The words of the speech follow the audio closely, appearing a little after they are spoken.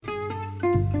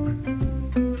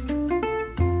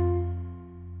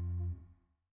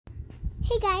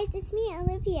it's me,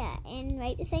 Olivia, and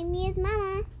right beside me is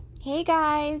Mama. Hey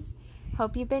guys,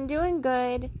 hope you've been doing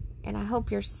good, and I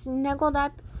hope you're snuggled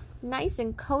up nice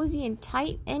and cozy and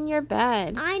tight in your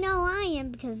bed. I know I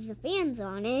am because the fan's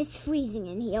on and it's freezing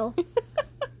in here.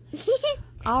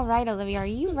 All right, Olivia, are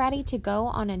you ready to go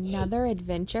on another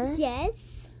adventure? Yes.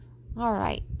 All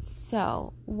right,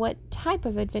 so what type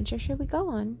of adventure should we go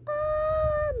on?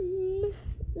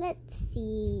 Let's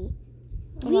see.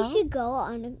 Well, We should go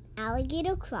on an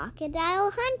alligator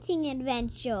crocodile hunting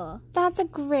adventure. That's a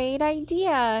great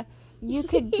idea. You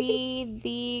could be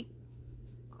the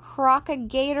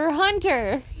crocagator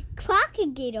hunter.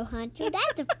 Crocodile hunter?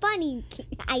 That's a funny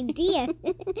idea.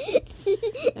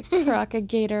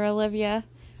 Crocagator, Olivia.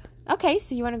 Okay,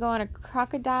 so you want to go on a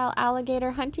crocodile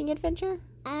alligator hunting adventure?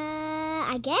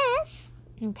 I guess.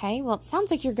 Okay, well, it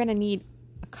sounds like you're going to need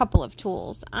a couple of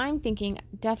tools. I'm thinking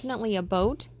definitely a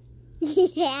boat.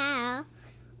 Yeah.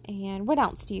 And what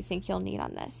else do you think you'll need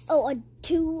on this? Oh,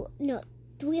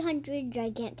 300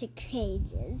 gigantic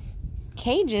cages.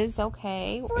 Cages,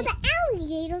 okay. For the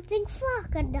alligators and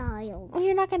crocodiles. Well,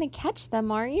 you're not going to catch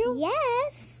them, are you?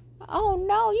 Yes. Oh,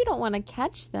 no, you don't want to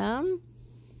catch them.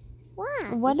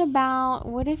 Why?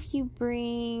 What if you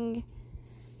bring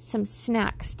some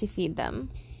snacks to feed them?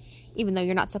 Even though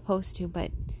you're not supposed to, but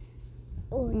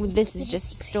this is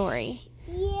just a story.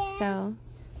 Yeah. So,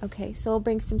 okay, so we'll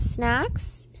bring some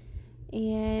snacks.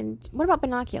 And what about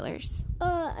binoculars?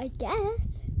 I guess.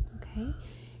 Okay.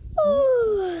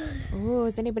 Ooh. Oh,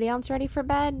 is anybody else ready for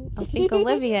bed? I think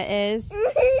Olivia is.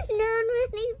 Not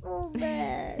ready for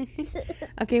bed.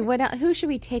 Okay, who should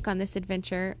we take on this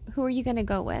adventure? Who are you going to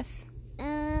go with?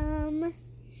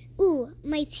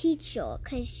 My teacher,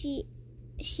 because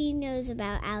she knows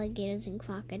about alligators and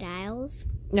crocodiles.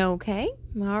 Okay.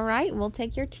 All right. We'll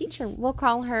take your teacher. We'll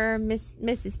call her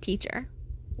Mrs. Teacher.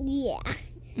 Yeah.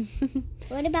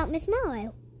 What about Miss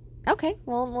Morrow? Okay.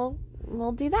 We'll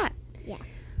do that. Yeah.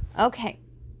 Okay.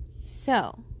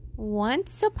 So,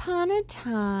 once upon a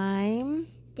time,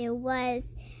 there was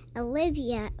there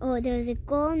was a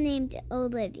girl named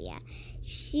Olivia.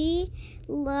 She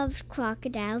loved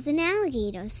crocodiles and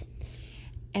alligators.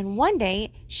 and one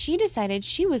day she decided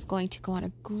she was going to go on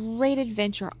a great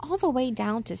adventure all the way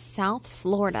down to South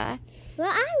Florida. Where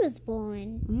I was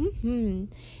born.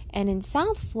 And in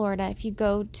South Florida, if you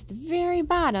go to the very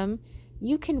bottom,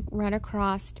 you can run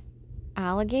across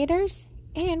alligators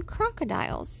and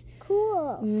crocodiles.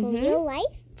 Cool. For real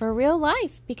life? For real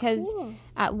life, because Cool.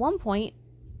 at one point,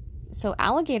 so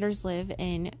alligators live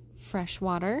in fresh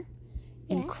water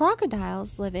and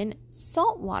crocodiles live in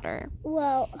salt water.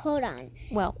 Well, hold on.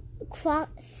 Well,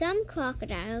 Some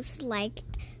crocodiles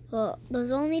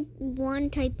there's only one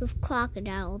type of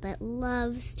crocodile that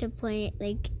loves to play,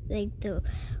 like the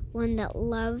one that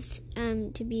loves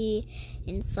to be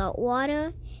in salt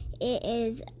water. It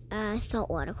is a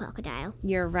saltwater crocodile.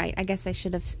 you're right. I guess I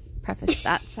should have prefaced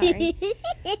that. Sorry.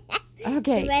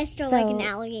 Okay. The rest are like an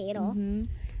alligator.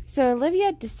 So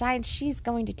Olivia decides she's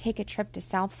going to take a trip to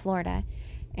South Florida,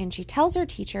 and she tells her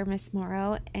teacher, Miss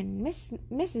Morrow, and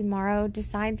Mrs. Morrow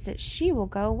decides that she will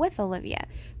go with Olivia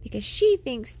because she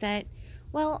thinks that,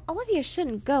 well, Olivia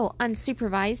shouldn't go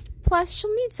unsupervised. Plus,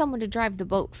 she'll need someone to drive the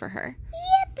boat for her.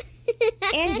 Yep.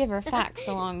 And give her facts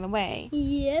along the way.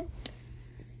 Yep.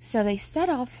 So they set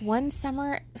off one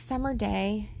summer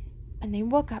day, and they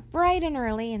woke up bright and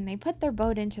early, and they put their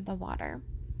boat into the water.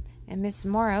 And Miss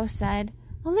Morrow said,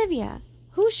 Olivia,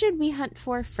 who should we hunt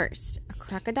for first, a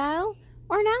crocodile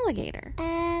or an alligator?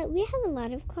 We have a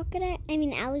lot of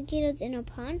alligators in our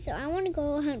pond, so I want to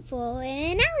go hunt for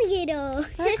an alligator.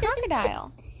 For a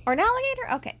crocodile. Or an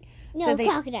alligator? Okay. No,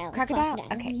 crocodile. Crocodile?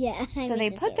 Okay. Yeah. So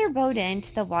they put their boat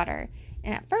into the water,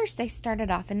 and at first they started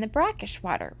off in the brackish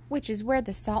water, which is where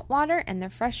the salt water and the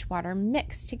fresh water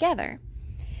mix together.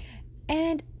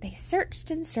 And they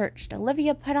searched and searched.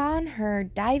 Olivia put on her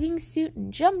diving suit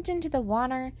and jumped into the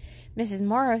water. Mrs.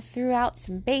 Morrow threw out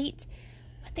some bait,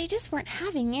 but they just weren't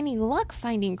having any luck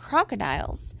finding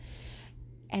crocodiles.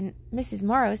 And Mrs.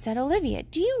 Morrow said, Olivia,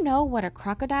 do you know what a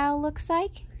crocodile looks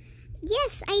like?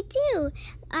 Yes, I do.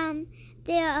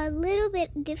 They're a little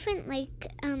bit different,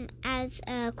 as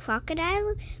a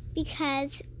crocodile,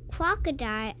 because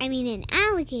an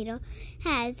alligator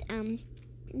has,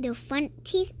 the front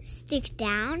teeth stick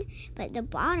down, but the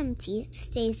bottom teeth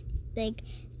stays, they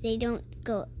don't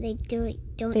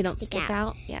stick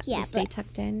out. Yeah, Yeah, they stay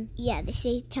tucked in. Yeah, they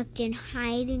stay tucked in,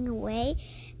 hiding away.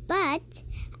 But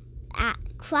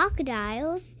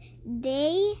crocodiles,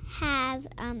 they have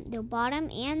their bottom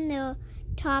and their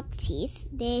top teeth,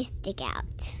 they stick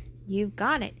out. You've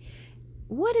got it.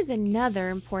 what is another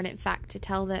important fact to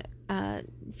tell the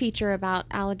feature about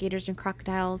alligators and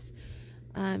crocodiles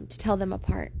to tell them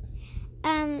apart?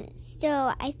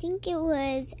 So I think it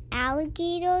was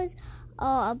alligators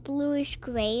are a bluish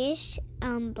grayish,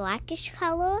 blackish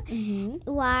color,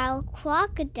 while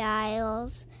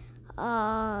crocodiles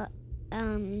are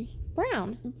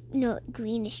brown. No,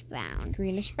 greenish brown.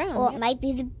 Greenish brown. Or it might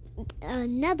be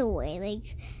another way,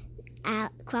 like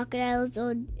crocodiles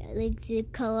are like the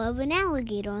color of an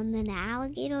alligator, and then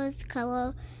alligator is the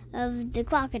color of the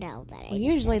crocodile that I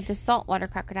usually said. the saltwater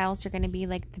crocodiles are going to be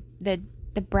like the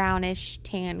brownish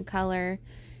tan color,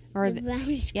 or the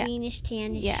brownish, greenish,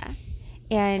 tannish. Yeah,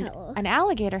 and color. An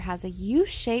alligator has a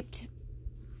U-shaped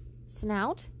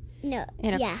snout. No,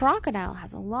 and a crocodile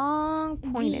has a long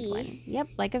pointed one. Yep,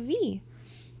 like a V.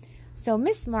 So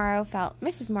Mrs.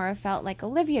 Morrow felt like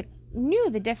Olivia knew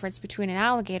the difference between an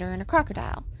alligator and a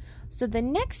crocodile. So the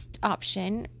next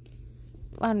option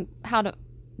on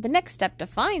the next step to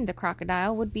find the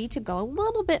crocodile would be to go a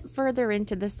little bit further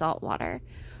into the salt water.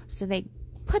 So they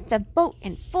put the boat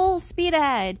in full speed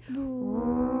ahead.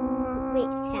 Wait,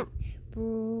 stop.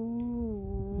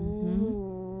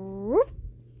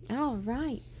 All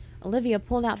right. Olivia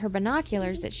pulled out her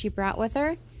binoculars that she brought with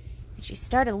her, and she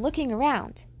started looking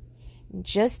around. And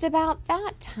just about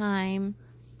that time,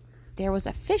 there was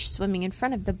a fish swimming in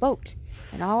front of the boat,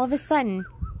 and all of a sudden,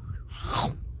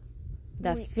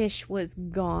 the fish was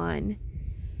gone.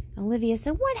 Olivia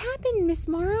said, "What happened, Miss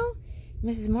Morrow?"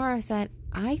 Mrs. Morrow said,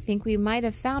 "I think we might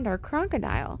have found our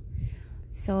crocodile."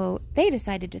 So they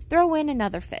decided to throw in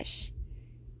another fish.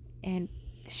 And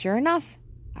sure enough,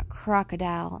 a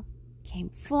crocodile came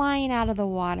flying out of the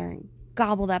water and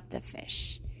gobbled up the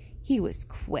fish. He was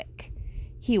quick,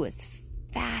 he was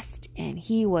fast, and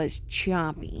he was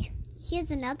chompy. Here's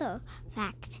another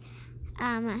fact.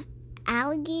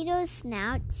 Alligator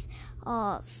snouts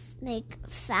are like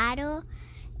fatter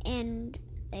and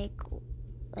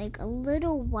like a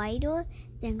little whiter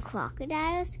than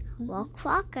crocodiles, while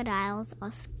crocodiles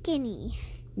are skinny.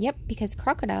 Yep, because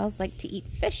crocodiles like to eat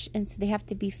fish, and so they have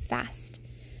to be fast.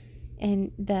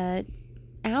 And the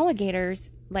alligators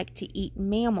like to eat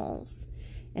mammals,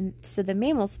 and so the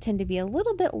mammals tend to be a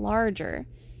little bit larger,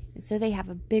 and so they have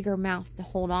a bigger mouth to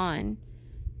hold on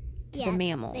to the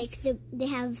mammals. They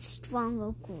have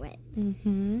stronger grip.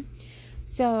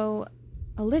 So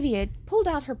Olivia pulled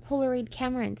out her Polaroid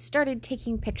camera and started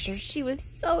taking pictures. She was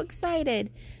so excited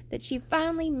that she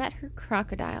finally met her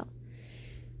crocodile.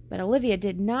 But Olivia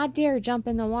did not dare jump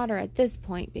in the water at this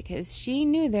point because she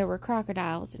knew there were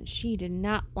crocodiles and she did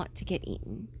not want to get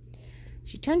eaten.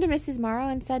 She turned to Mrs. Morrow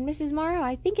and said, "Mrs. Morrow,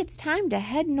 I think it's time to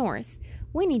head north.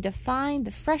 We need to find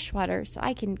the freshwater so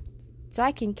I can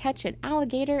catch an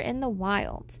alligator in the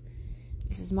wild."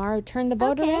 Mrs. Morrow turned the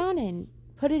boat around and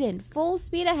put it in full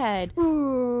speed ahead. Whoa,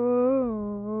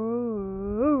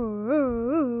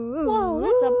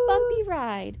 that's a bumpy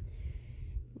ride.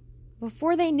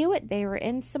 Before they knew it, they were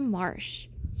in some marsh.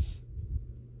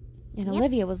 And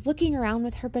Olivia was looking around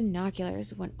with her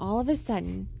binoculars when all of a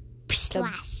sudden,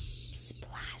 splash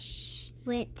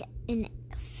went a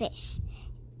fish,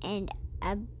 and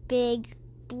a big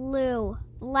blue,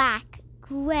 black,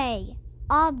 gray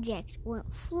object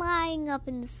went flying up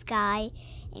in the sky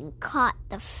and caught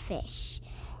the fish.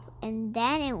 And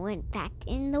then it went back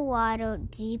in the water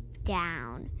deep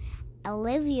down.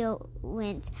 Olivia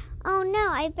went, "Oh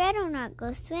no, I better not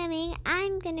go swimming.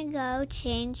 I'm gonna go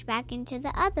change back into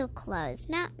the other clothes,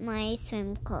 not my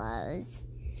swim clothes."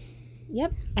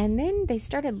 Yep, and then they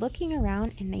started looking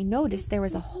around and they noticed there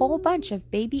was a whole bunch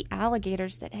of baby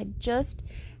alligators that had just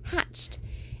hatched.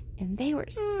 And they were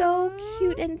so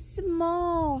cute and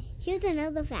small. Here's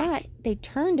another fact. But they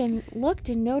turned and looked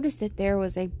and noticed that there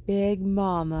was a big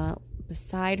mama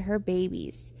beside her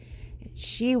babies. And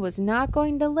she was not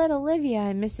going to let Olivia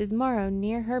and Mrs. Morrow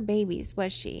near her babies,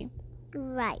 was she?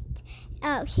 Right.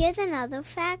 Oh, here's another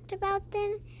fact about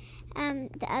them.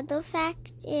 The other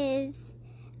fact is,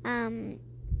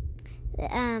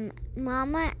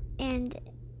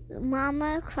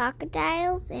 mama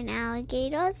crocodiles and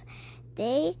alligators,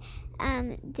 they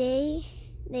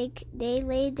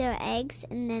lay their eggs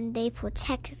and then they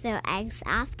protect their eggs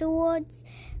afterwards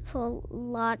for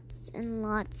lots and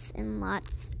lots and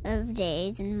lots of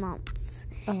days and months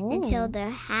until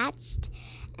they're hatched.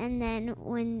 And then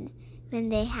when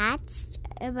they hatched,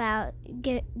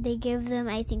 they give them,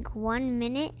 I think, 1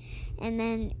 minute, and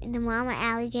then the mama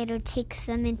alligator takes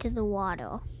them into the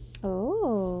water.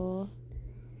 Oh,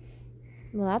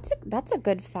 well, that's a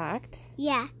good fact.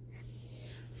 Yeah.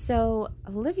 So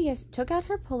Olivia took out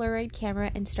her Polaroid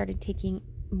camera and started taking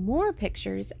more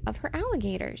pictures of her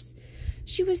alligators.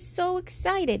 She was so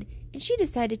excited, and she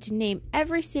decided to name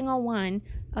every single one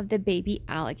of the baby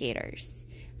alligators.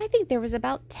 I think there was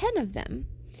about 10 of them.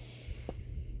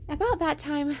 About that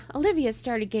time, Olivia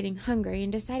started getting hungry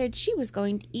and decided she was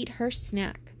going to eat her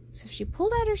snack. So she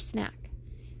pulled out her snack,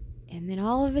 and then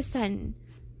all of a sudden,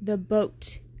 the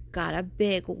boat got a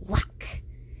big whack.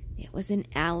 It was an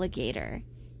alligator.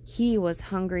 He was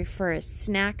hungry for a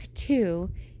snack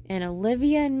too, and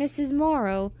Olivia and Mrs.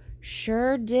 Morrow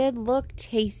sure did look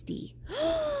tasty.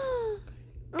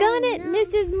 Gun it, no.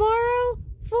 Mrs. Morrow!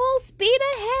 Full speed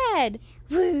ahead!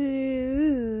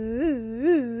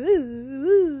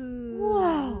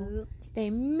 Whoa! They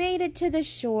made it to the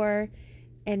shore,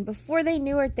 and before they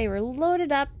knew it, they were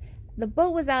loaded up, the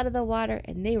boat was out of the water,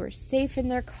 and they were safe in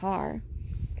their car.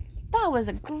 That was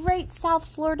a great South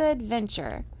Florida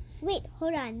adventure. Wait,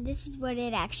 hold on. This is what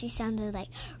it actually sounded like.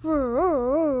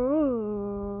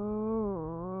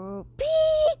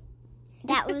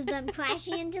 That was them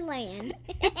crashing into land.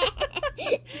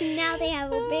 Now they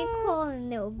have a big hole in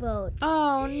their boat.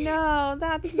 Oh, no.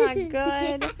 That's not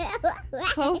good.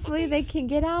 Hopefully they can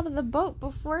get out of the boat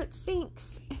before it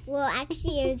sinks. Well,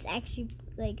 actually, it was actually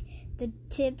like the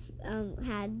tip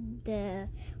had the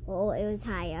hole. It was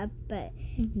high up, but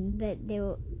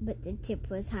the tip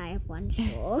was high up on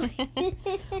shore.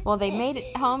 Well, they made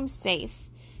it home safe.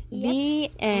 Yep.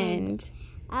 The end.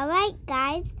 All right,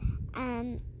 guys.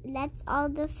 That's all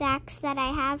the facts that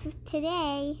I have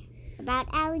today about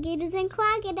alligators and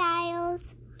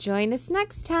crocodiles. Join us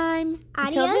next time. Adios.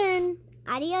 Until then.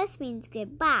 Adios means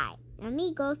goodbye.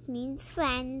 Amigos means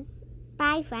friends.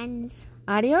 Bye, friends.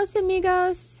 Adios,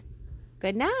 amigos.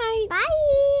 Good night.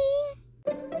 Bye.